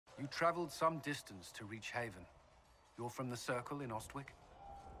You traveled some distance to reach Haven. You're from the Circle in Ostwick?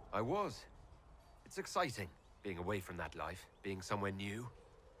 I was. It's exciting, being away from that life, being somewhere new.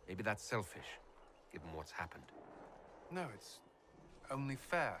 Maybe that's selfish, given what's happened. No, it's only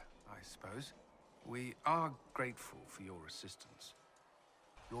fair, I suppose. We are grateful for your assistance.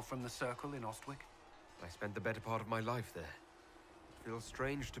 You're from the Circle in Ostwick? I spent the better part of my life there. It feels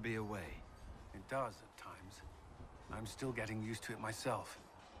strange to be away. It does at times. I'm still getting used to it myself.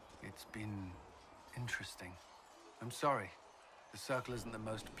 It's been interesting. I'm sorry. The Circle isn't the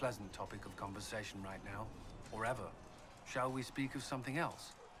most pleasant topic of conversation right now, or ever. Shall we speak of something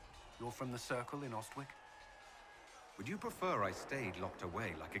else? You're from the Circle in Ostwick? Would you prefer I stayed locked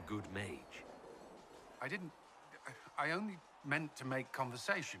away like a good mage? I only meant to make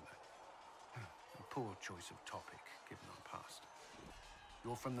conversation. A poor choice of topic, given our past.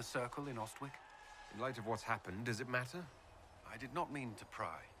 You're from the Circle in Ostwick? In light of what's happened, does it matter? I did not mean to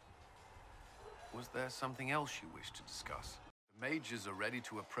pry. Was there something else you wish to discuss? The mages are ready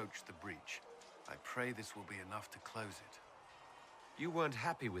to approach the breach. I pray this will be enough to close it. You weren't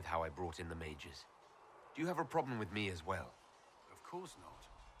happy with how I brought in the mages. Do you have a problem with me as well? Of course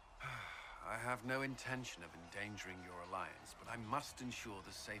not. I have no intention of endangering your alliance, but I must ensure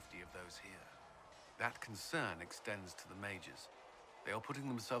the safety of those here. That concern extends to the mages. They are putting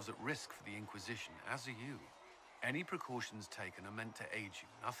themselves at risk for the Inquisition, as are you. Any precautions taken are meant to aid you,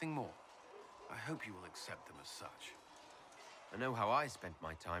 nothing more. I hope you will accept them as such. I know how I spent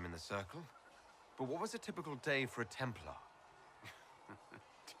my time in the Circle, but what was a typical day for a Templar?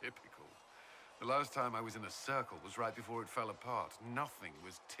 Typical? The last time I was in a Circle was right before it fell apart. Nothing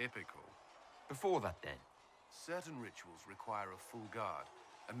was typical. Before that, then? Certain rituals require a full guard.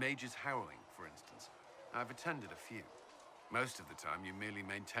 A mage's harrowing, for instance. I've attended a few. Most of the time, you merely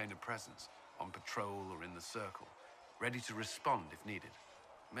maintain a presence, on patrol or in the Circle, ready to respond if needed.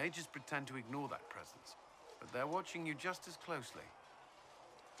 Mages pretend to ignore that presence, but they're watching you just as closely.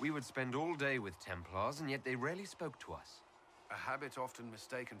 We would spend all day with Templars, and yet they rarely spoke to us. A habit often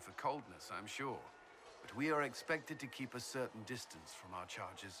mistaken for coldness, I'm sure. But we are expected to keep a certain distance from our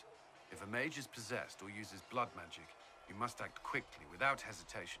charges. If a mage is possessed or uses blood magic, you must act quickly, without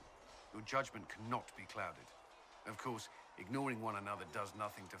hesitation. Your judgment cannot be clouded. Of course, ignoring one another does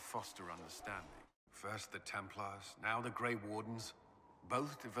nothing to foster understanding. First the Templars, now the Grey Wardens.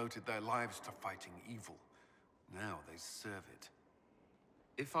 Both devoted their lives to fighting evil. Now they serve it.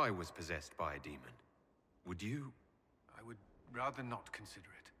 If I was possessed by a demon, would you? I would rather not consider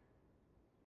it.